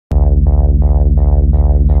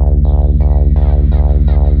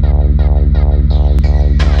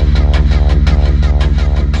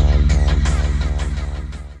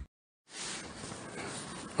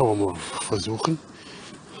mal versuchen.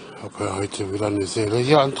 Ich habe ja heute wieder eine Seele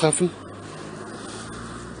hier antreffen.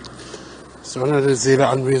 Ist auch eine Seele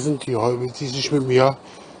anwesend, die sich mit mir,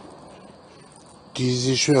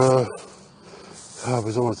 ja,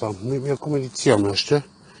 wie soll man sagen, mit mir kommunizieren möchte.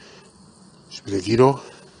 Ich bin der Guido.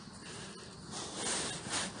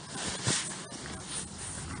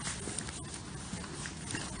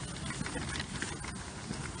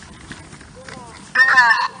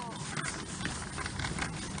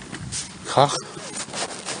 Krach?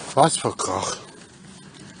 Was für Krach?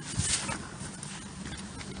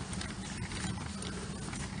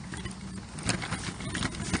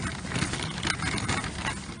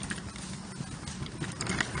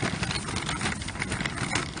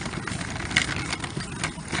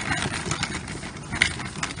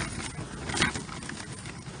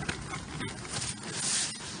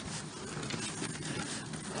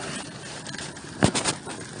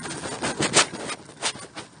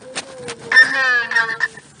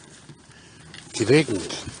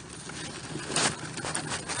 Gelegentlich.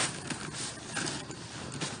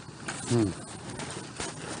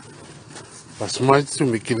 Was meinst du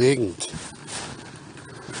mit gelegentlich?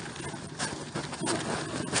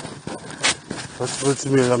 Was willst du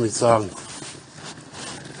mir damit sagen?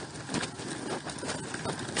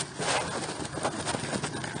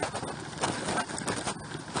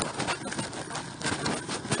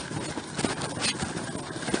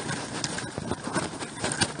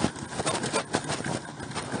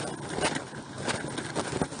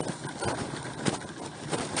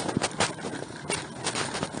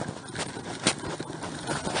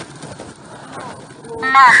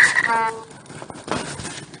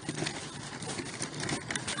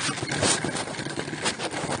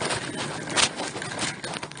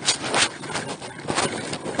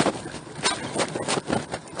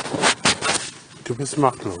 Du bist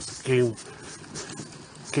machtlos. Gegen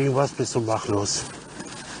was bist du machtlos?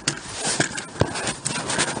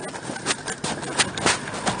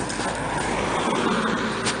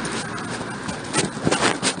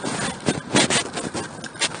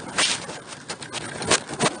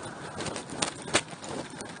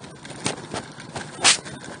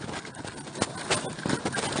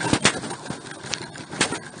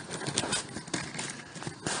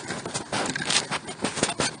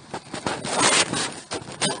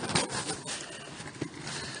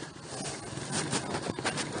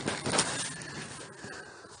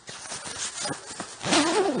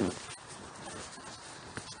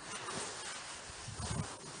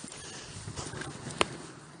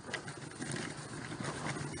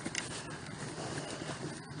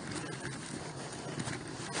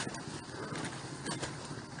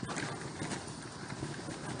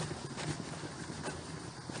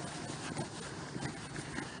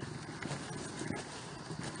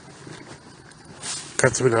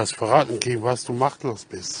 Kannst du mir das verraten, gegen was du machtlos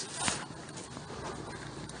bist?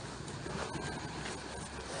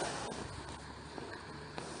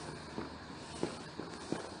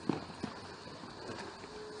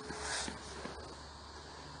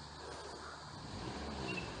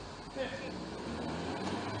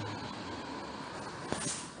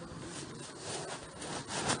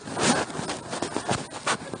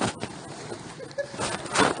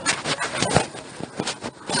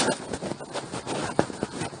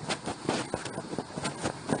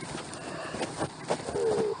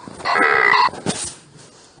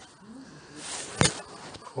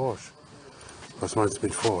 Forsch. Was meinst du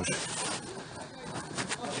mit Forsch?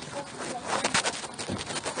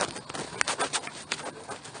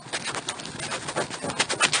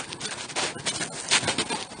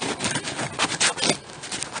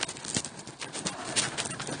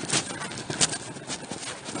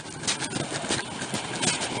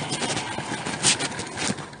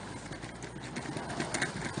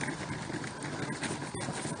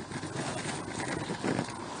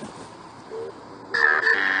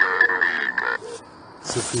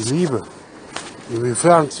 Zu viel Liebe.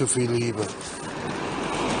 Inwiefern zu viel Liebe?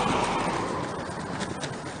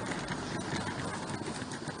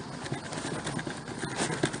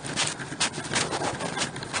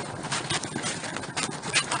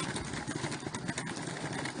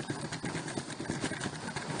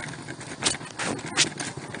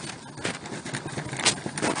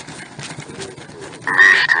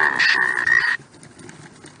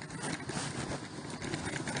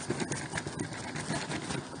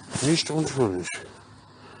 Nicht unschuldig.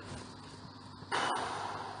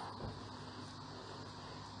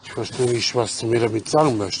 Ich verstehe nicht, was du mir damit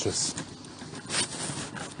sagen möchtest.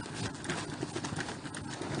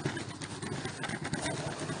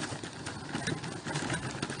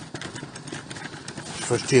 Ich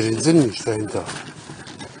verstehe den Sinn nicht dahinter.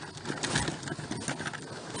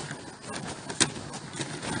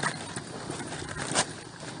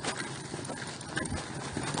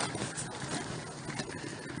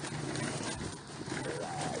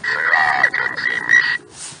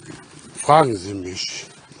 fragen Sie mich.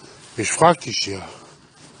 Ich frage dich hier.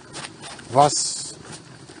 Was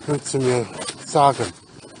willst du mir sagen?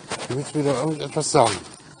 Du willst mir da irgendetwas sagen.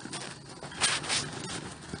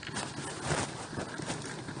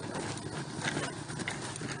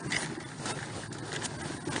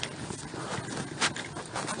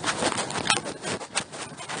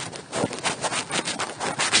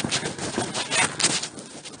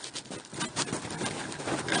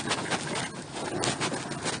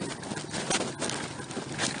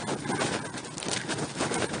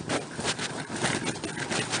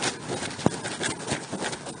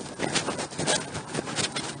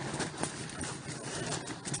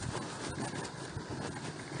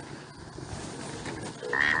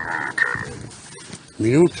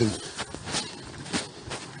 Minuten.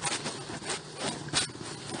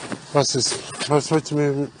 Was willst du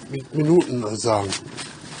mir mit Minuten sagen?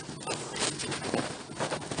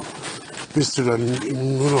 Bist du dann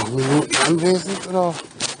nur noch Minuten anwesend oder?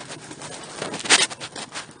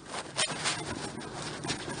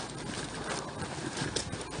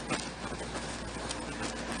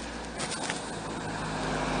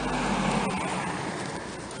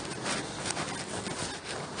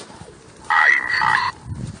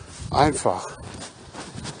 Einfach.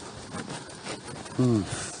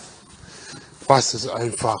 Was ist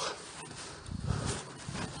einfach?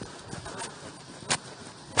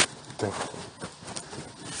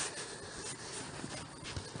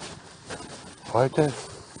 Heute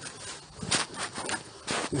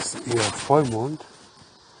ist eher Vollmond,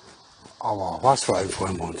 aber was für ein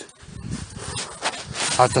Vollmond?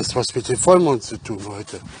 Hat das was mit dem Vollmond zu tun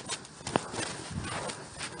heute?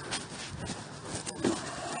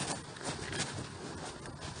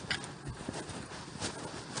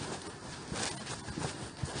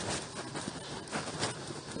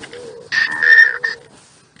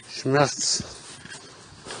 Schmerz.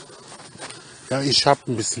 Ja, ich habe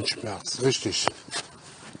ein bisschen Schmerz, richtig.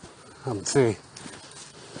 Am Zeh.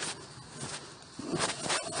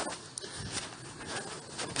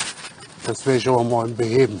 Das werde ich aber morgen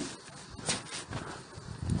beheben.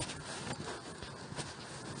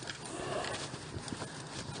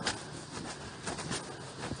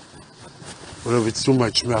 Oder willst du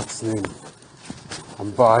meinen Schmerz nehmen?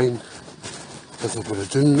 Am Bein, dass er wieder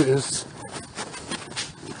dünn ist.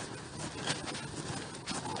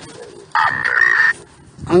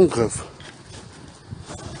 Angriff.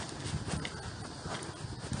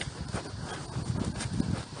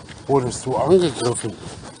 Wurdest du angegriffen?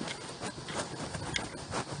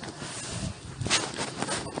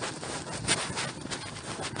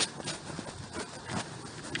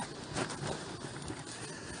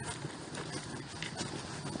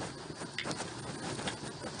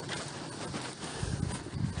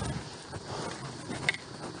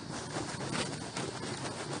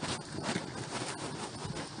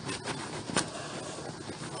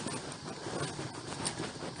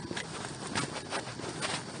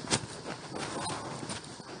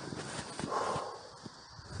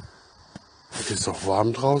 Es ist auch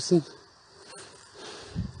warm draußen.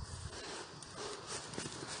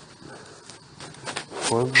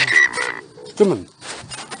 Und Stimmen.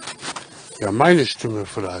 Ja, meine Stimme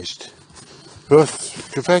vielleicht.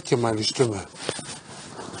 Gefällt dir meine Stimme?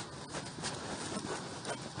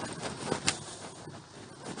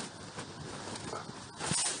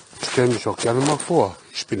 Ich stelle mich auch gerne mal vor.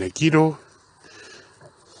 Ich bin der Guido.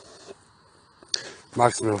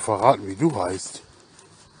 Magst du mir verraten, wie du heißt?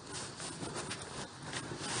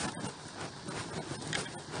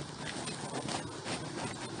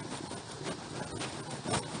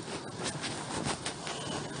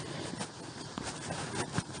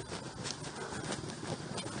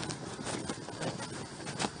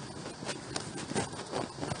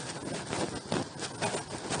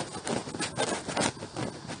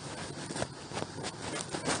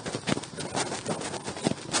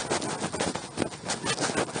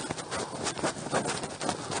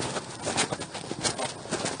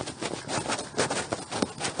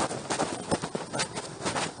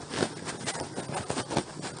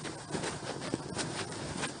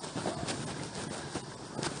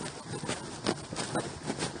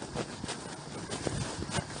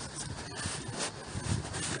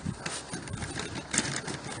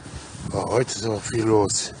 Aber heute ist aber viel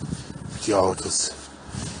los. Die Autos.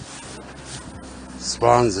 Das ist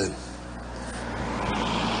Wahnsinn.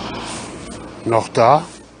 Noch da?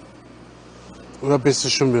 Oder bist du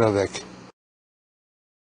schon wieder weg?